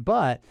segment.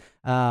 But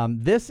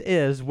this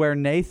is where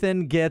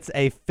Nathan gets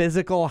a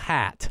physical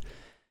hat.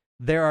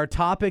 There are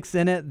topics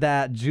in it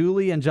that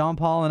Julie and John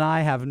Paul and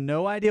I have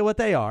no idea what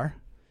they are.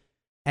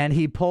 And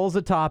he pulls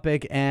a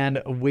topic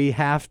and we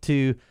have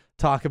to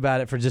talk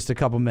about it for just a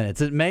couple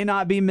minutes. It may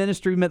not be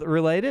ministry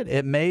related.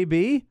 It may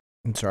be.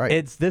 That's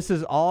right. This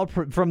is all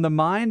from the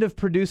mind of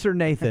producer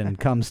Nathan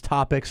comes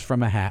Topics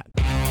from a Hat.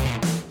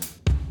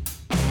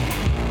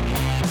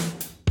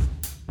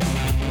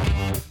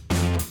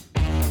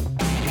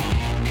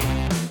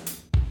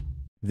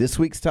 This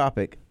week's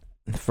topic,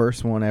 the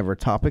first one ever,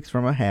 Topics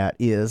from a Hat,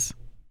 is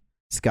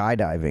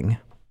skydiving.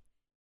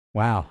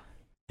 Wow.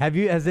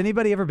 Has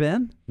anybody ever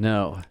been?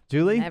 No.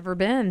 Julie? Never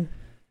been.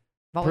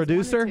 I've always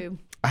Producer? wanted to.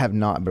 I have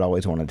not, but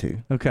always wanted to.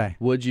 Okay.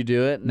 Would you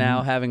do it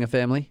now having a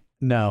family?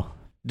 No.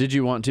 Did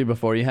you want to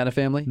before you had a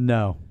family?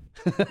 No.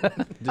 Did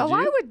Oh, you?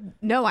 I would.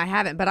 No, I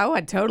haven't, but I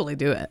would totally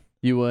do it.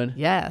 You would?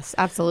 Yes,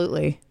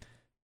 absolutely.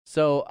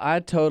 So I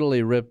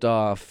totally ripped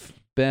off.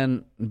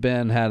 Ben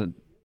had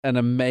an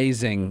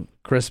amazing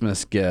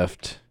Christmas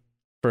gift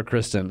for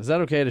Kristen. Is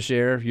that okay to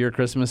share your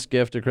Christmas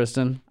gift to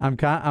Kristen? I'm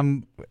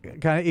kind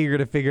of eager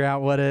to figure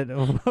out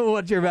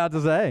what you're about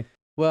to say.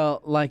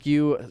 Well, like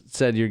you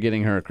said, you're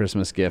getting her a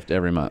Christmas gift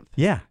every month.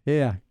 Yeah.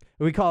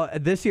 We call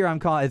it this year.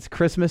 It's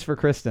Christmas for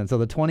Kristen. So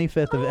the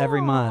 25th of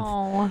every month.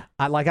 Oh,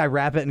 I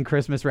wrap it in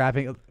Christmas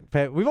wrapping.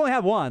 We've only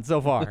had one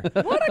so far.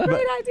 what a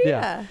great idea.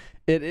 yeah.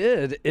 It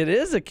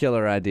is a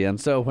killer idea. And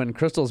so when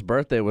Crystal's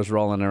birthday was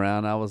rolling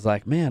around, I was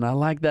like, man, I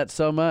like that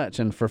so much.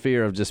 And for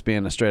fear of just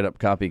being a straight up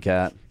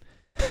copycat,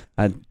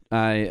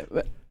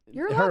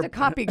 You're allowed to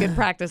copy good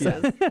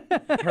practices.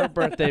 her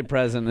birthday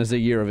present is a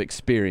year of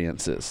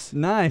experiences.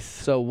 Nice.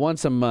 So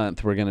once a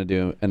month, we're going to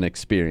do an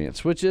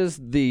experience, which is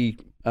the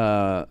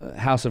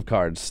House of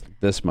Cards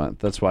this month.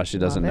 That's why she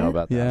doesn't Love know it.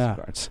 about the House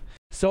of Cards.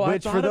 So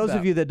Which, for those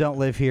of you that don't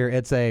live here,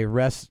 it's a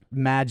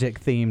magic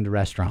themed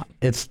restaurant.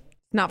 It's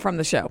Not from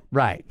the show.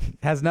 right.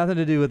 Has nothing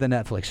to do with the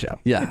Netflix show.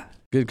 Yeah,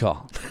 good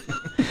call.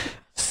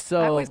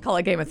 So I always call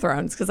it Game of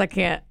Thrones because I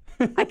can't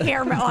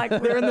remember. Like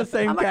They're in the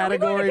same I'm like,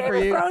 category are we going to for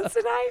Game you. of Thrones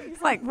tonight?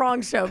 It's like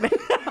wrong show, man.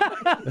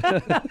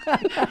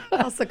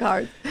 House of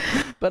Cards.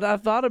 But I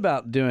thought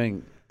about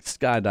doing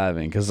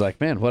skydiving because, like,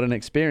 man, what an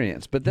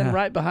experience. But then Yeah.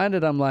 right behind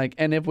it, I'm like,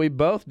 and if we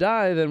both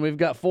die, then we've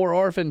got 4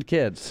 orphaned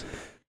kids.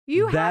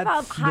 You have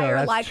That's- a higher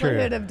that's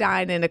likelihood true. of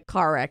dying in a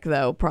car wreck,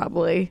 though,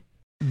 probably.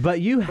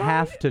 But you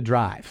have to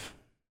drive.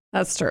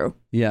 That's true.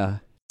 Yeah.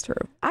 It's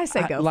true. I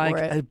say go like,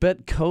 for it. I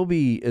bet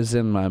Kobe is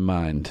in my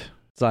mind.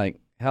 It's like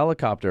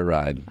helicopter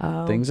ride.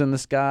 Oh. Things in the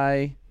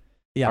sky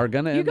Yeah. are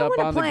going to You end go up in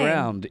a on the plane.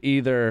 ground,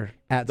 either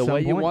At the some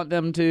way you point. want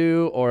them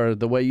to or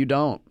the way you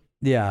don't.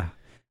 Yeah.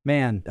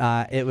 Man,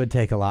 it would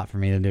take a lot for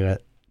me to do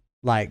it.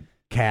 Like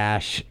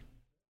cash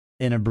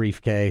in a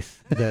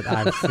briefcase that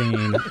I've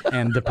seen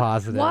and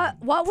deposited.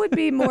 What would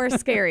be more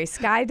scary,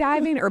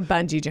 skydiving or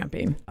bungee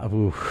jumping?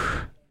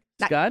 Oof.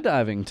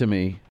 Skydiving to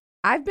me,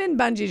 I've been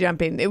bungee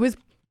jumping. It was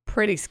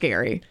pretty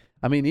scary.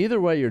 I mean, either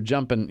way you're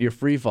jumping, you're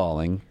free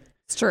falling.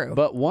 It's true.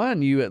 But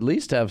one, you at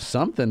least have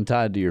something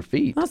tied to your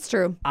feet. That's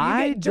true. You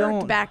I get jerked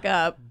don't- back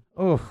up,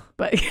 Oh,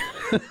 but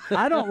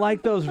I don't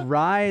like those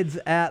rides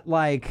at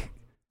like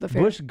the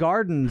fair. Busch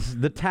Gardens,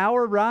 the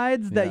tower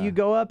rides that Yeah. you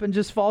go up and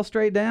just fall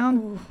straight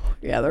down.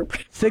 Yeah, they're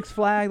Six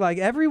Flags, like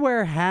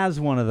everywhere has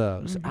one of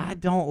those. I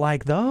don't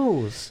like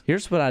those.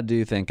 Here's what I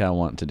do think I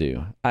want to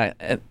do.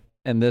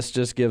 And this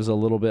just gives a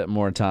little bit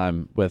more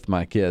time with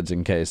my kids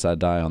in case I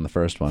die on the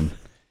first one.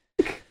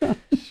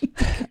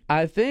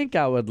 I think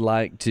I would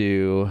like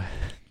to,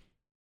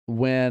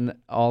 when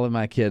all of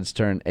my kids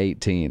turn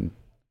 18,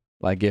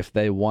 like if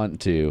they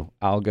want to,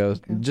 I'll go,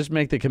 just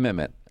make the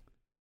commitment.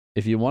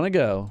 If you want to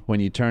go,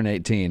 when you turn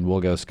 18, we'll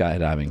go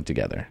skydiving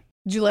together.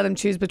 Did you let them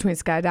choose between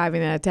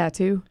skydiving and a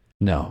tattoo?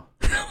 No.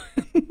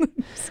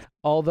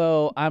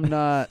 Although I'm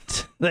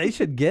not, They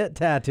should get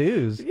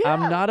tattoos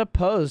I'm not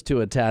opposed to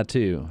a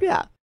tattoo.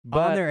 Yeah.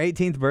 But on their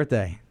 18th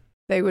birthday.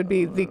 They would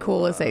be the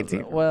coolest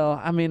 18. well,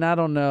 I mean, I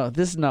don't know.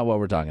 This is not what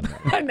we're talking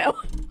about. I know.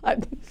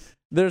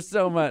 There's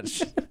so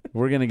much.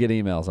 We're going to get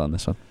emails on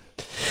this one.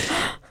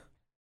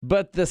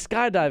 But the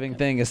skydiving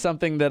thing is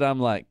something that I'm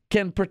like,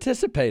 can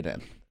participate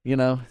in, you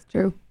know? It's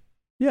true.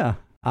 Yeah,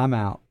 I'm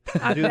out.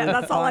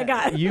 That's all I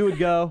got. You would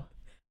go.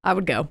 I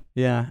would go.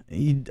 Yeah,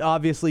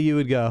 obviously you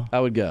would go.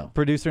 I would go.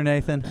 Producer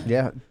Nathan.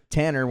 Yeah,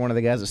 Tanner, one of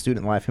the guys at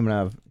Student Life, him and I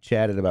have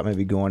chatted about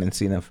maybe going and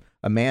seeing if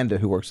Amanda,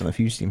 who works on the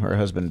Fuse team, her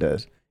husband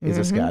is a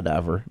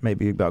skydiver.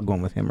 Maybe about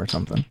going with him or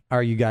something.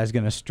 Are you guys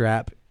going to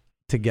strap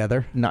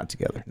together? Not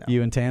together, no.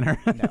 You and Tanner?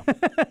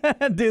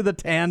 No. Do the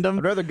tandem?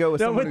 I'd rather go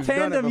with No, someone with who's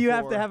done it tandem, you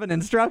have to before. have an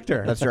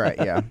instructor. That's right,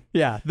 yeah.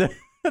 Yeah.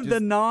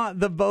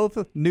 The both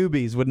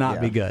newbies would not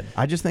Yeah. be good.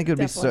 I just think it would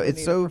be so, Definitely it's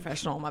need so, a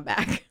professional on my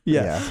back.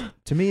 Yes. yeah.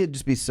 To me, it'd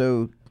just be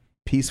so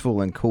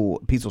peaceful and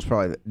cool. Peaceful's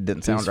probably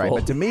didn't sound right, Peaceful.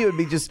 but to me, it would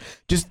be just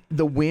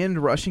the wind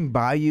rushing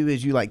by you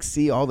as you like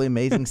see all the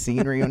amazing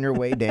scenery on your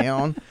way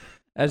down.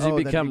 As you Oh,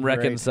 that'd become be great.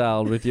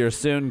 reconciled with your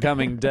soon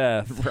coming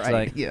death. It's Right,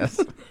 like, yes.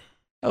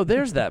 oh,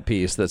 there's that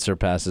peace that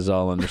surpasses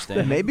all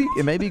understanding. Maybe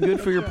it may be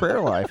good for your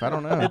prayer life. I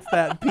don't know. It's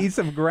that piece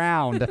of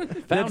ground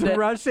that's Found it.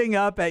 rushing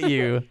up at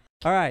you.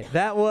 All right,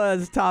 that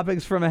was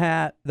Topics from a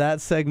Hat. That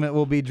segment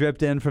will be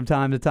dripped in from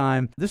time to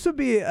time. This would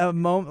be a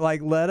moment,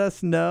 like, let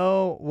us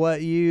know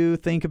what you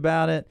think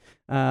about it.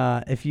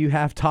 If you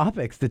have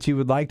topics that you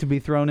would like to be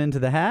thrown into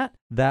the hat,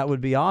 that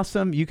would be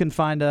awesome. You can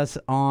find us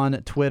on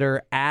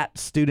Twitter at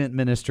Student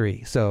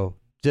Ministry. So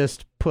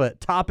just put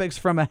Topics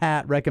from a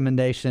Hat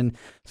recommendation.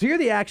 So here are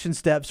the action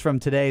steps from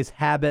today's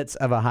Habits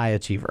of a High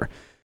Achiever.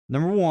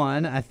 Number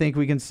one, I think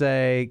we can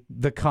say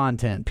the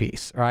content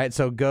piece. All right.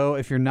 So go,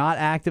 if you're not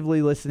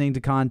actively listening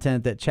to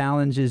content that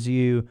challenges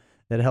you,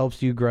 that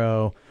helps you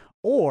grow,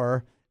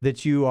 or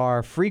that you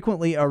are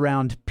frequently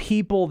around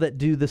people that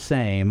do the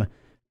same,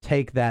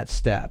 take that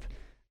step.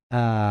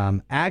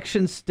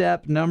 Action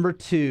step number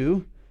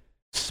 2,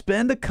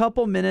 spend a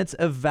couple minutes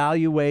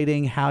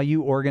evaluating how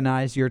you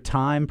organize your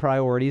time,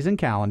 priorities, and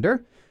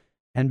calendar,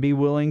 and be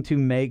willing to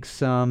make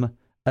some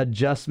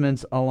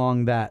adjustments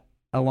along that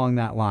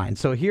line.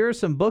 So here are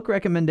some book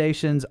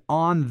recommendations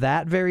on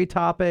that very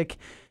topic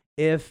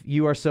if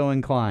you are so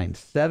inclined.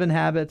 7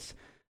 Habits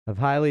of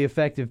Highly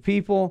Effective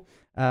People.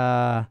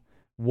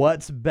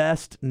 What's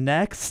Best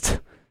Next?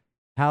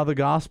 How the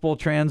Gospel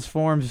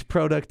Transforms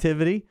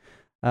Productivity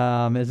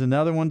is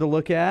another one to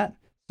look at.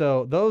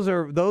 So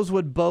those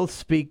would both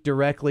speak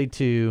directly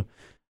to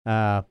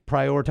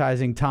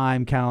prioritizing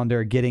time,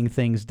 calendar, getting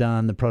things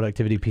done, the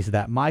productivity piece of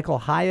that. Michael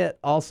Hyatt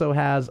also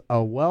has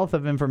a wealth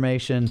of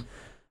information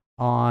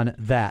on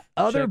that.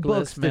 Other Checklist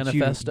books that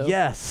Manifesto.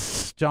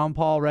 Yes, John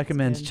Paul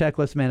recommends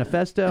Checklist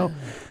Manifesto.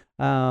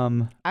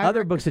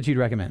 Other books that you'd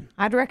recommend?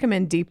 I'd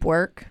recommend Deep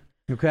Work.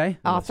 Okay.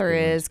 Author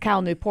is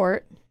Cal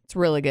Newport. It's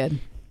really good.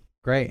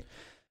 Great.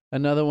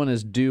 Another one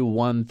is Do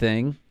One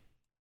Thing.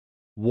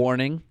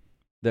 Warning,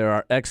 there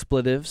are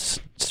expletives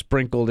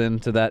sprinkled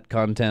into that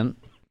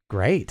content.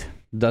 Great.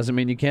 Doesn't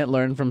mean you can't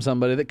learn from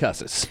somebody that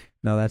cusses.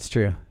 No, that's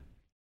true.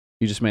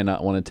 You just may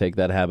not want to take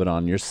that habit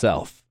on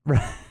yourself.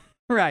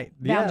 Right.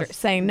 Boundary. Yes.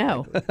 Saying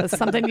no. That's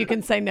something you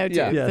can say no to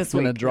Yeah, this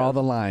going to week. draw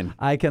the line.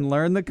 I can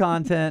learn the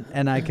content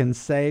and I can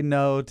say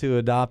no to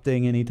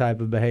adopting any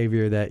type of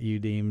behavior that you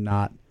deem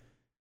not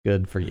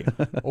good for you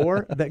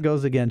or that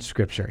goes against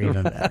Scripture,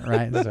 even better,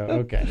 right? So,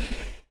 okay.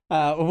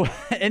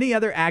 Any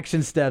other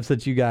action steps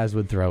that you guys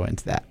would throw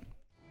into that?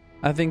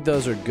 I think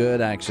those are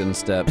good action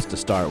steps to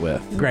start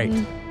with. Great.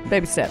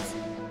 Baby steps.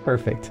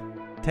 Perfect.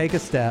 Take a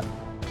step.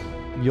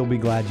 You'll be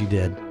glad you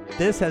did.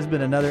 This has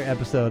been another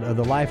episode of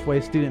the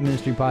Lifeway Student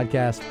Ministry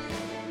Podcast.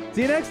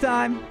 See you next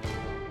time.